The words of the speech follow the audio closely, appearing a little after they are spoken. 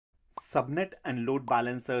Subnet and load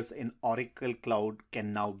balancers in Oracle Cloud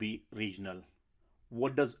can now be regional.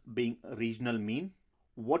 What does being regional mean?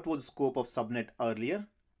 What was the scope of subnet earlier?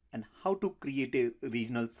 And how to create a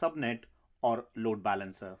regional subnet or load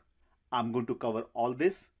balancer? I'm going to cover all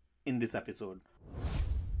this in this episode.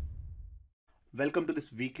 Welcome to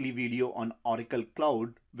this weekly video on Oracle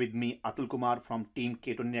Cloud with me, Atul Kumar from Team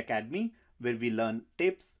K20 Academy, where we learn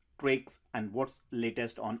tips, tricks, and what's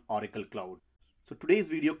latest on Oracle Cloud. So today's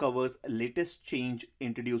video covers latest change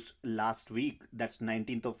introduced last week, that's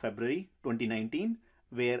 19th of February 2019,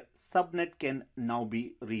 where subnet can now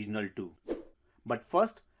be regional too. But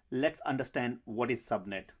first, let's understand what is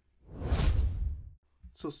subnet.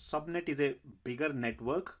 So subnet is a bigger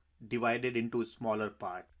network divided into smaller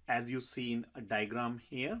parts. As you see in a diagram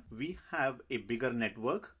here, we have a bigger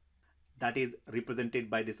network that is represented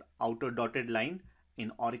by this outer dotted line.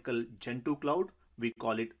 In Oracle Gen 2 Cloud, we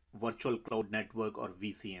call it Virtual Cloud Network or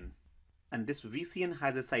VCN. And this VCN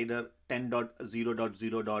has a CIDR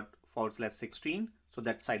 10.0.0./16, so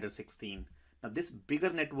that's CIDR 16. Now this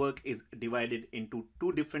bigger network is divided into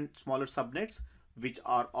two different smaller subnets, which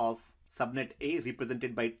are of subnet A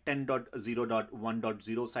represented by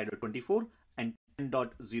 10.0.1.0 CIDR 24 and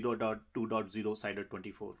 10.0.2.0 CIDR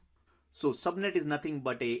 24. So subnet is nothing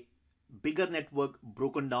but a bigger network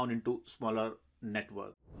broken down into smaller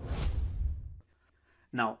network.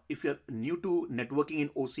 Now, if you're new to networking in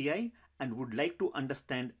OCI and would like to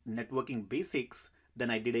understand networking basics,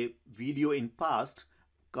 then I did a video in past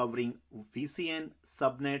covering VCN,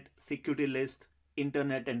 subnet, security list,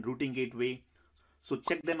 internet and routing gateway. So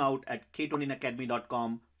check them out at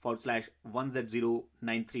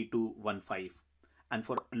k20academy.com/1Z093215. And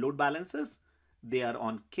for load balancers, they are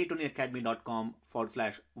on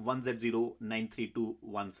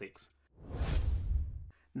k20academy.com/1Z093216.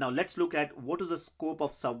 Now let's look at what is the scope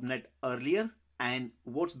of subnet earlier and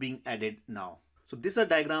what's being added now. So this is a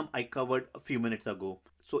diagram I covered a few minutes ago.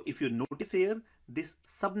 So if you notice here, this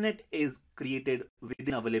subnet is created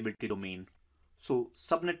within availability domain. So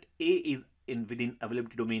subnet A is within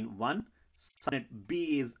availability domain 1, subnet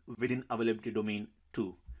B is within availability domain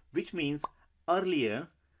 2, which means earlier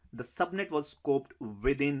the subnet was scoped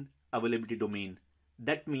within availability domain.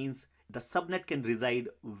 That means the subnet can reside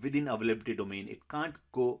within availability domain. It can't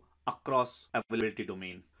go across availability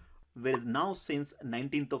domain. Whereas now, since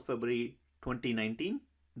 19th of February 2019,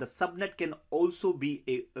 the subnet can also be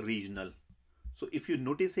a regional. So if you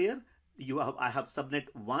notice here, I have subnet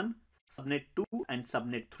 1, subnet 2 and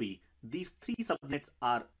subnet 3. These three subnets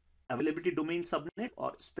are availability domain subnet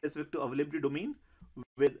or specific to availability domain,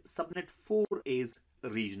 with subnet 4 is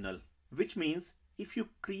regional, which means if you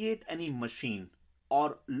create any machine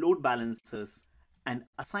or load balancers and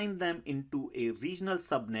assign them into a regional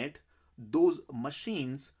subnet, those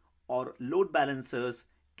machines or load balancers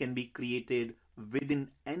can be created within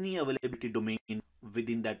any availability domain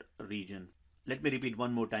within that region. Let me repeat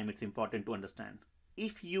one more time, it's important to understand.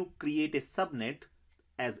 If you create a subnet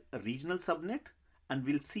as a regional subnet, and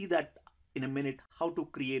we'll see that in a minute how to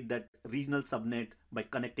create that regional subnet by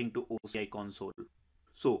connecting to OCI console.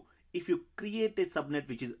 So if you create a subnet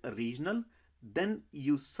which is a regional, then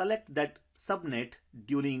you select that subnet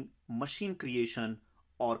during machine creation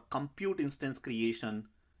or compute instance creation.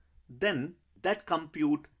 Then that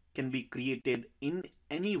compute can be created in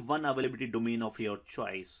any one availability domain of your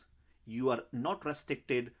choice. You are not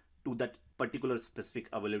restricted to that particular specific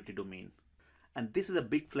availability domain. And this is a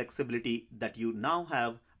big flexibility that you now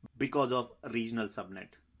have because of regional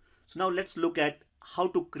subnet. So now let's look at how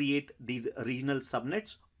to create these regional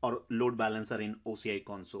subnets or load balancer in OCI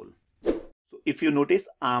console. So if you notice,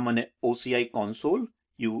 I'm on an OCI console.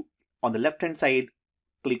 You on the left hand side,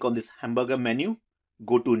 click on this hamburger menu,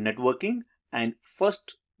 go to networking, and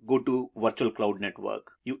first go to virtual cloud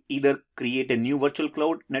network. You either create a new virtual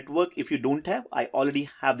cloud network. If you don't have, I already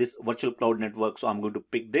have this virtual cloud network, so I'm going to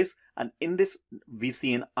pick this, and in this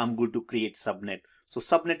VCN I'm going to create subnet. So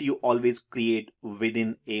subnet you always create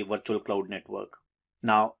within a virtual cloud network.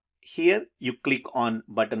 Now here you click on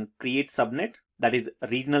button create subnet, that is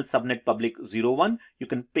regional subnet public 01. You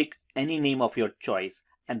can pick any name of your choice,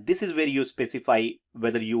 and this is where you specify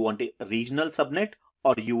whether you want a regional subnet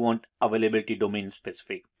or you want availability domain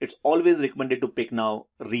specific. It's always recommended to pick now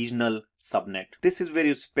regional subnet. This is where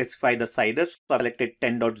you specify the CIDR. So I selected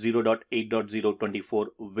 10.0.8.0.24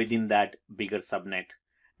 within that bigger subnet.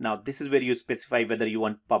 Now this is where you specify whether you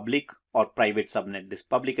want public or private subnet. This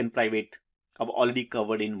public and private I've already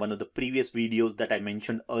covered in one of the previous videos that I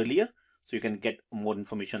mentioned earlier. So you can get more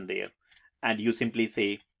information there. And you simply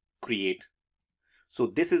say create. So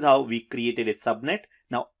this is how we created a subnet.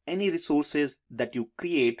 Now any resources that you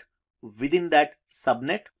create within that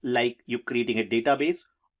subnet, like you're creating a database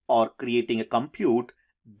or creating a compute,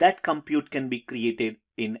 that compute can be created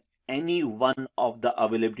in any one of the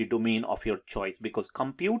availability domain of your choice, because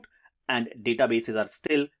compute and databases are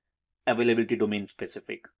still availability domain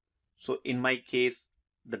specific. So in my case,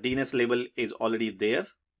 the DNS label is already there.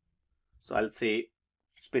 So I'll say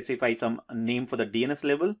specify some name for the DNS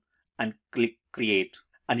label and click create.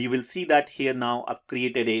 And you will see that here now I've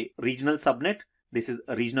created a regional subnet. This is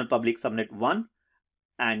a regional public subnet 1.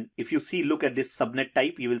 And if you see, look at this subnet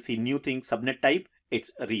type, you will see new thing, subnet type,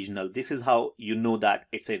 it's regional. This is how you know that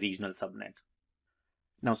it's a regional subnet.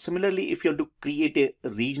 Now, similarly, if you want to create a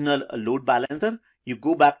regional load balancer, you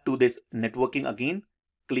go back to this networking again,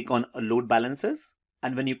 click on load balancers.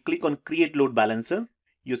 And when you click on create load balancer,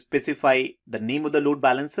 you specify the name of the load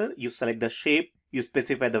balancer, you select the shape, you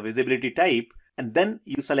specify the visibility type, and then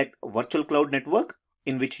you select virtual cloud network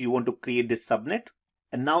in which you want to create this subnet.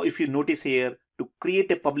 And now if you notice here, to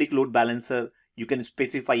create a public load balancer, you can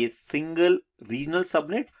specify a single regional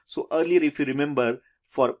subnet. So earlier, if you remember,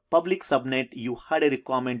 for public subnet, you had a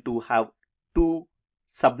requirement to have 2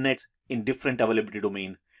 subnets in different availability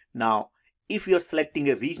domain. Now, if you are selecting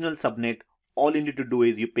a regional subnet, all you need to do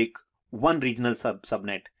is you pick one regional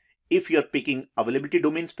subnet. If you are picking availability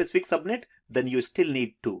domain specific subnet, then you still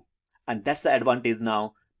need 2. And that's the advantage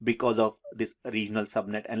now because of this regional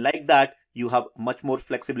subnet. And like that, you have much more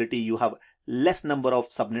flexibility. You have less number of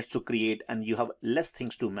subnets to create and you have less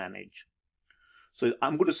things to manage. So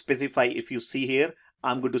I'm going to specify, if you see here,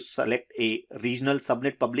 I'm going to select a regional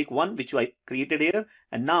subnet public one, which I created here.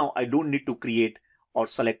 And now I don't need to create or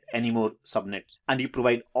select any more subnets. And you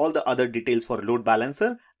provide all the other details for load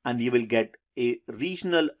balancer and you will get a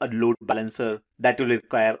regional load balancer that will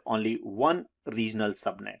require only one regional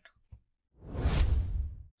subnet.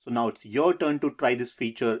 So now it's your turn to try this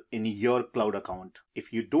feature in your cloud account.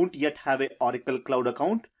 If you don't yet have an Oracle Cloud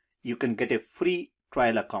account, you can get a free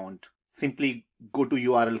trial account. Simply go to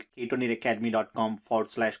URL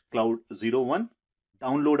k20academy.com/cloud01,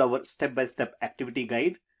 download our step-by-step activity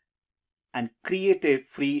guide and create a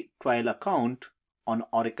free trial account on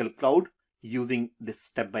Oracle Cloud using this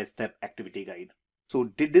step-by-step activity guide. So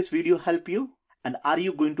did this video help you? And are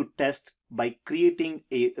you going to test by creating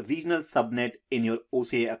a regional subnet in your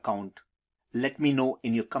OCI account? Let me know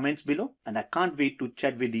in your comments below, and I can't wait to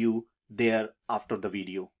chat with you there after the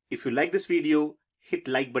video. If you like this video, hit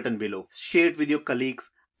like button below, share it with your colleagues,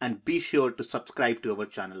 and be sure to subscribe to our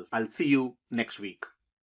channel. I'll see you next week.